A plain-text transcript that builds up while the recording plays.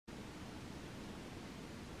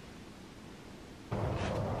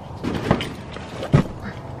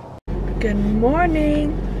Good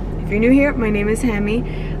morning. If you're new here, my name is Hammy.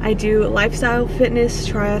 I do lifestyle, fitness,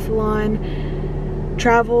 triathlon,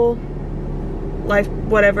 travel, life,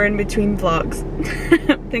 whatever in between vlogs.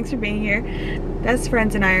 Thanks for being here. Best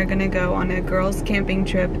friends and I are gonna go on a girls camping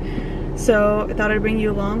trip. So I thought I'd bring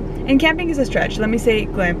you along. And camping is a stretch. Let me say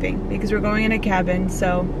glamping, because we're going in a cabin.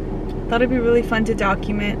 So I thought it'd be really fun to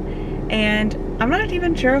document. And I'm not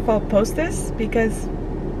even sure if I'll post this because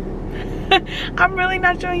I'm really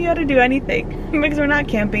not showing you how to do anything because we're not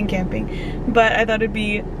camping. But I thought it'd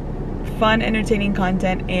be fun, entertaining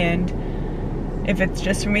content, and if it's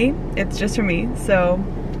just for me, it's just for me. So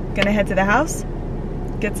gonna head to the house,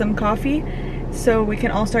 get some coffee, so we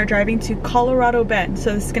can all start driving to Colorado Bend.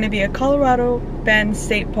 So this is gonna be a Colorado Bend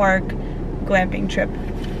State Park glamping trip.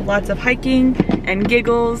 Lots of hiking and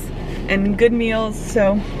giggles and good meals,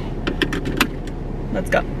 so let's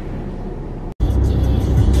go.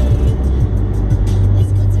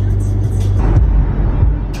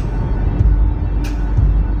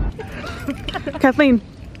 Kathleen.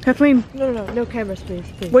 No cameras, please.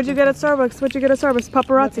 What'd you get at Starbucks?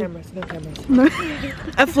 Paparazzi. No cameras.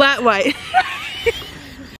 A flat white.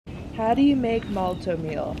 How do you make malto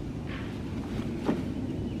meal?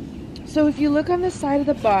 So if you look on the side of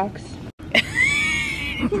the box,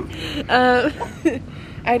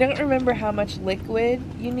 I don't remember how much liquid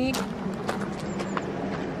you need.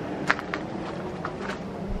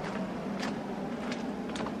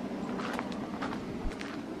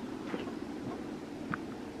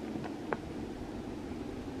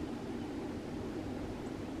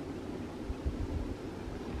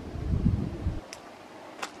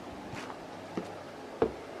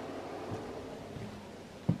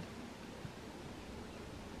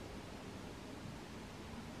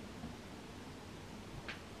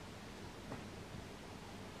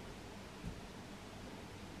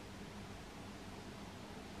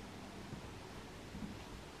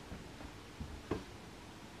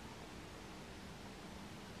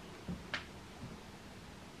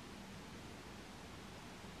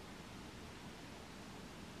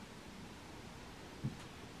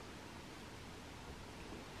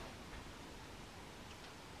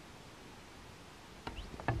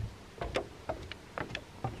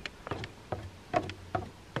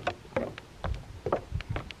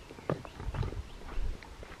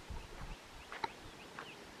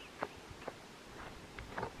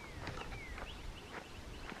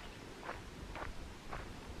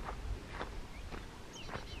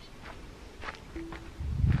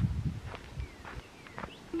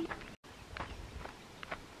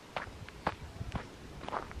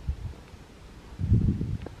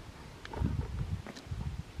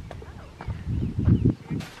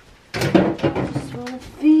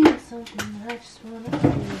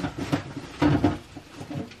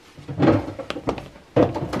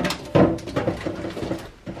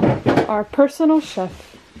 Our personal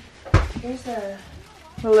chef. Here's a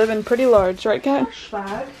We're living pretty large, right, Kat?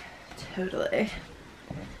 bag. Totally.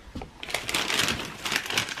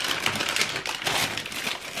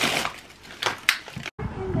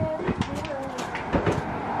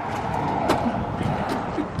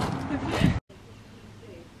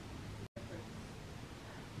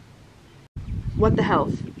 What the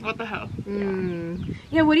health?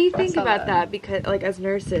 Yeah, what do you think about that? Because, like, as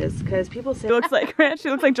nurses, because people say She looks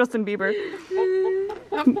like Justin Bieber.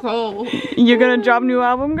 I'm cold. You gonna drop new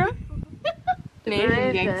album, girl? An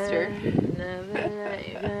Asian gangster.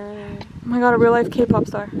 Oh my god, a real life K-pop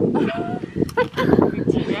star. How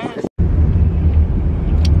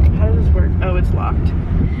does this work? Oh, it's locked.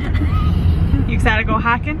 You excited to go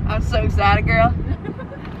hiking? I'm so excited, girl.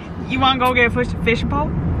 You wanna go get a fishing pole?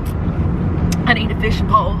 I need a fishing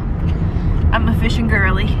pole. I'm a fishing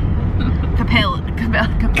girly.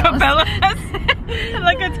 Cabela's.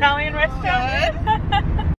 Like Italian restaurant.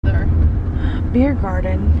 Beer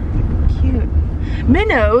garden. Cute.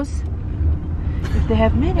 Minnows. If they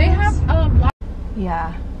have minnows. They have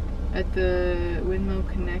Yeah. at the Windmill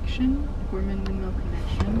Connection, Gorman Windmill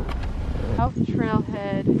Connection. Health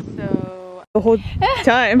trailhead, so The whole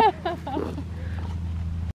time.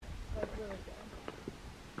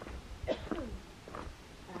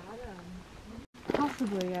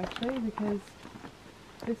 possibly actually, because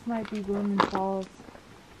this might be Gorman Falls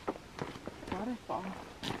waterfall.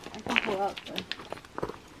 I can pull up the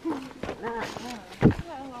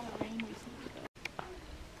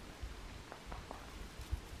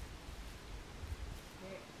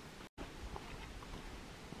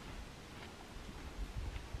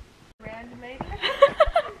Random lady.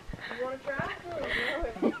 You want to try?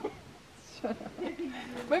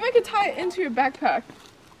 Maybe I could tie it into your backpack.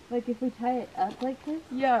 Like if we tie it up like this?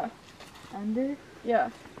 Yeah. Under? Yeah.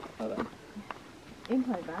 Hold on. Into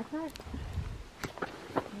my backpack?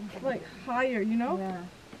 Like higher, you know? Yeah.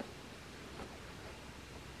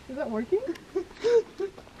 Is that working? Is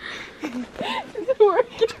it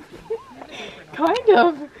working? Kind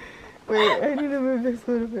of. Wait, I need to move this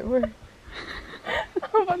a little bit more.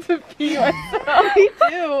 I want to pee myself. Me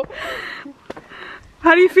too.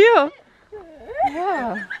 How do you feel?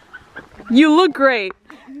 Yeah. You look great.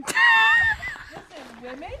 Listen,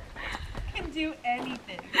 women can do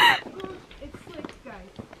anything. It's slick, guys.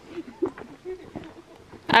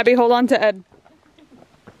 Abby, hold on to Ed.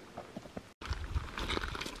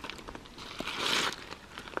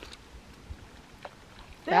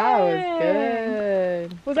 That was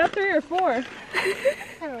good. Was that 3 or 4? I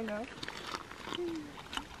don't know.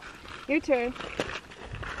 Your turn.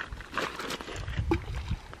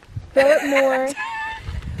 Throw it more.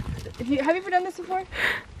 Have you ever done this before?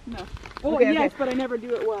 No. Well, Okay, yes, okay. but I never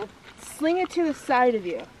do it well. Sling it to the side of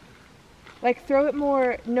you. Like throw it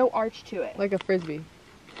more, no arch to it. Like a frisbee.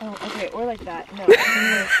 Oh, okay, or like that. No.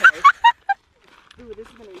 Ooh, this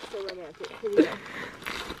is gonna be so romantic. Here we go.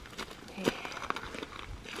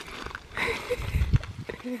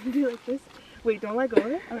 You're gonna do like this. Wait, don't let go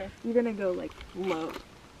of it. Okay. You're gonna go like low.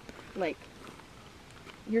 Like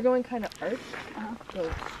you're going kind of arch. Go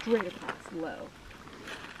straight across, low.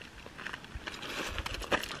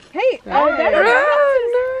 Hey!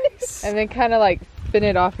 Oh, nice. And then kind of like spin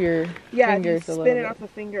it off your fingers a little bit. Spin it off the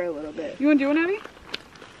finger a little bit. You want to do one, Abby?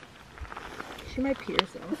 She might pee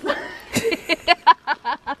herself.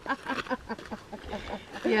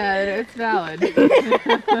 Yeah, it's valid.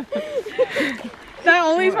 That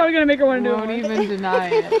only is probably going to make her want to do Won't it. even deny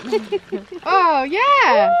it. Oh,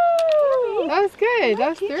 yeah! That was good. That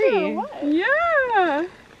was 3. Yeah.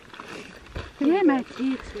 Yeah, my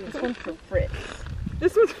teeth. This one's for Fritz.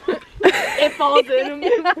 This one's it falls in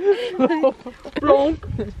him. Bronk.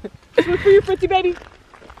 This one's for you, Fritzy baby.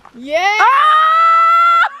 Yeah! Ah!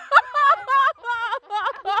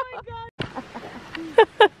 Oh my god.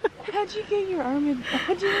 How'd you get your arm in?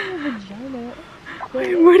 How'd you get your vagina?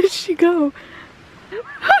 Wait, where did she go?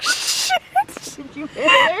 Oh shit! Did you hit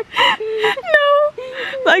her? No!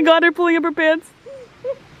 I got her pulling up her pants.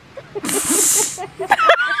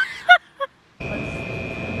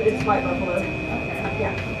 It's my buffalo. Okay.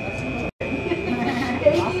 Yeah.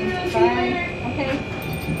 Okay.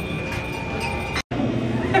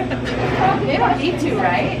 They don't need to,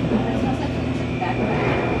 right?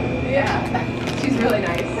 Yeah. She's really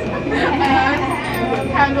nice.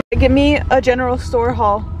 Give me a general store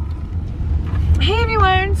haul. Hey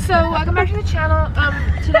everyone, so welcome back to the channel.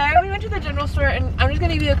 Today we went to the general store and I'm just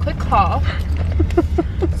gonna give you a quick haul.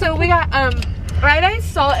 So we got iodine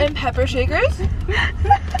salt and pepper shakers.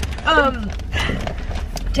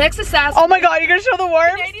 Texas sass. Oh my god, you're gonna show the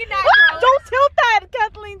worms? Canadian natural. Don't tilt that,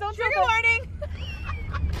 Kathleen. Don't tilt Trigger that. warning.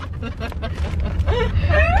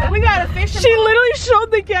 We got a fish and She literally showed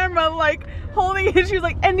the camera like holding it. She was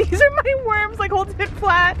like, and these are my worms, like holding it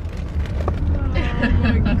flat. Oh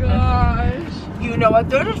my gosh. You know what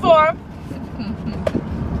this is for.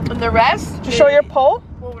 And the rest To show your pole?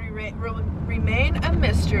 will remain a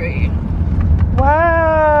mystery.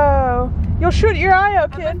 Wow. You'll shoot your eye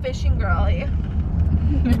out, I'm a kid. fishing girly.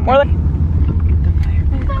 More like.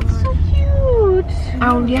 That's so cute.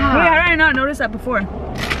 Oh Wait, how did I not notice that before?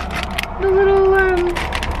 The little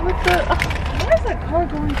with the why is that car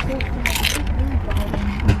going so fast?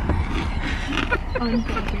 It's really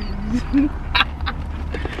bothering me.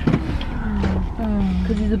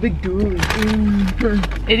 Cause he's a big dude.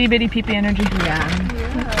 Itty bitty peepee energy. Yeah,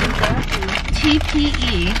 exactly.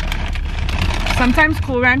 TPE. Sometimes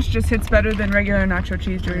Cool Ranch just hits better than regular nacho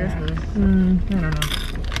cheese Doritos. I don't know.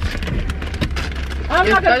 I'm It's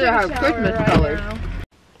not gonna better take a have shower Christmas right colors. now.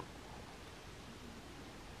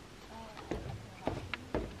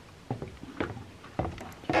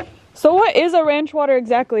 So what is a ranch water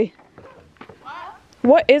exactly?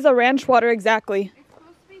 What is a ranch water exactly? It's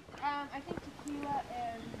supposed to be, I think tequila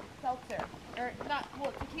and seltzer, or not.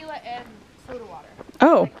 Well, tequila and soda water.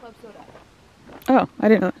 Oh. Like club soda. Oh, I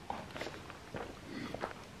didn't know that.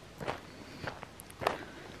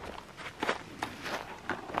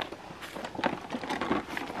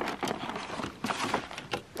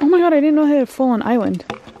 Oh my god, I didn't know they had a full-on island.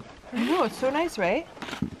 I know, it's so nice, right?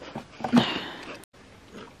 Oh,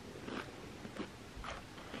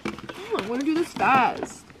 I want to do this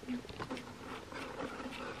fast.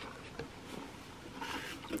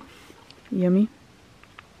 Yummy.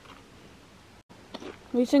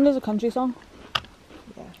 Will you sing as a country song?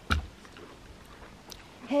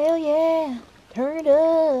 Hell yeah, turn it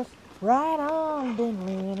up, right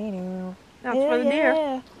on. That's for the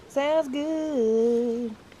deer. Sounds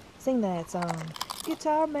good. Sing that song.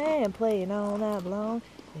 Guitar man playing all night long.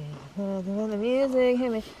 The music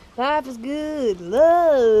hit me. Life is good.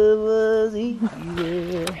 Love was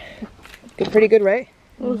easier. Pretty good, right?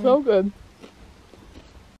 It was so good.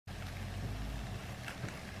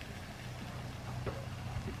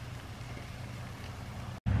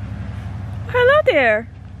 Hello there.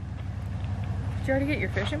 Did you already get your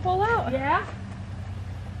fishing pole out? Yeah.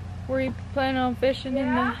 Were you planning on fishing in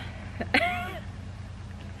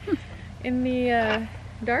the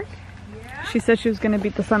dark? Yeah. She said she was gonna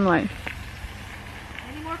beat the sunlight.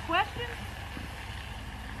 Any more questions?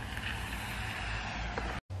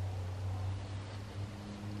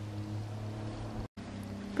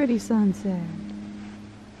 Pretty sunset.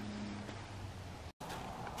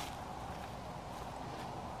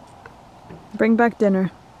 Bring back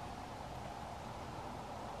dinner.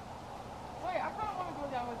 Wait, I kind of want to go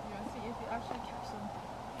down with you and see if you actually catch some.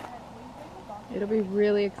 It'll be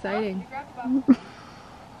really exciting.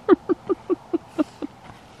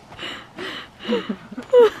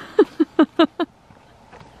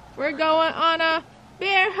 We're going on a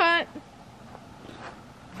bear hunt.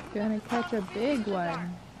 Gonna catch a big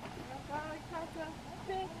one.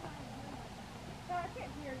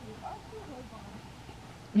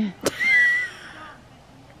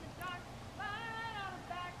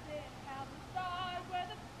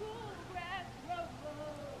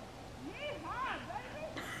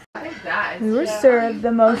 We were served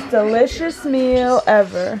the most delicious meal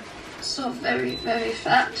ever. So very, very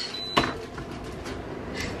fat.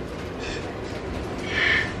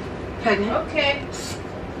 Pregnant? Okay.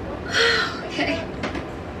 Okay.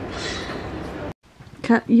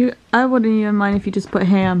 I wouldn't even mind if you just put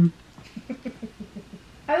ham.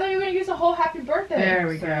 I thought you were gonna use a whole happy birthday. There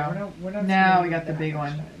we go. Now we got the big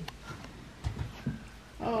one.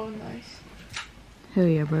 Oh, nice. Hell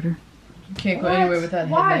yeah, brother. Can't go anywhere without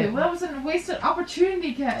Why? headlight. Well, that was a wasted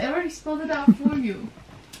opportunity, Kat. I already spelled it out for you.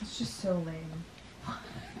 It's just so lame.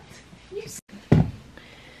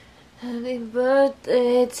 Happy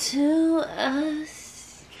birthday to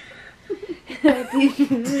us. Happy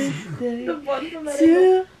birthday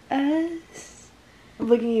to us. I'm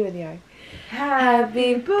looking you in the eye.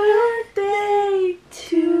 Happy birthday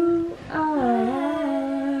to us.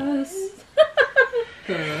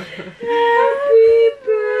 Happy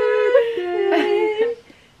birthday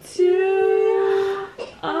to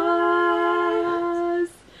us.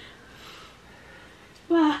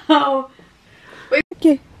 Wow.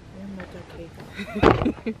 Did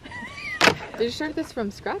you start this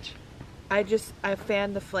from scratch? I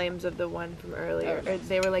fanned the flames of the one from earlier. Or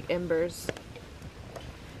they were like embers.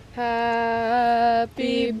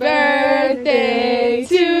 Happy birthday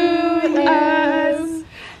to us.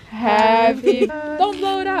 Happy. Don't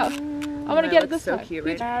blow it out. I'm gonna get it this so time. cute,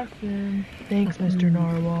 right? Thanks, Mr.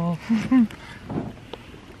 Narwhal.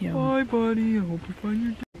 Yeah. Bye, buddy. I hope you find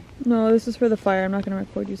your day. No, this is for the fire. I'm not gonna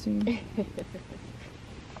record you singing.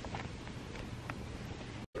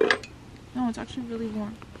 No, it's actually really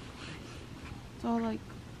warm. It's all like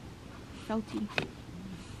felty.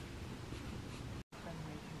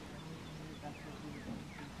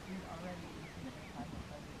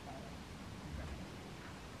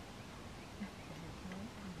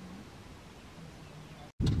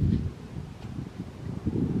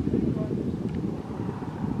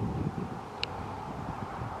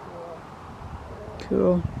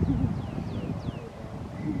 Cool.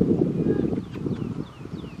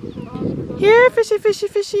 Here, fishy, fishy,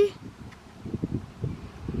 fishy.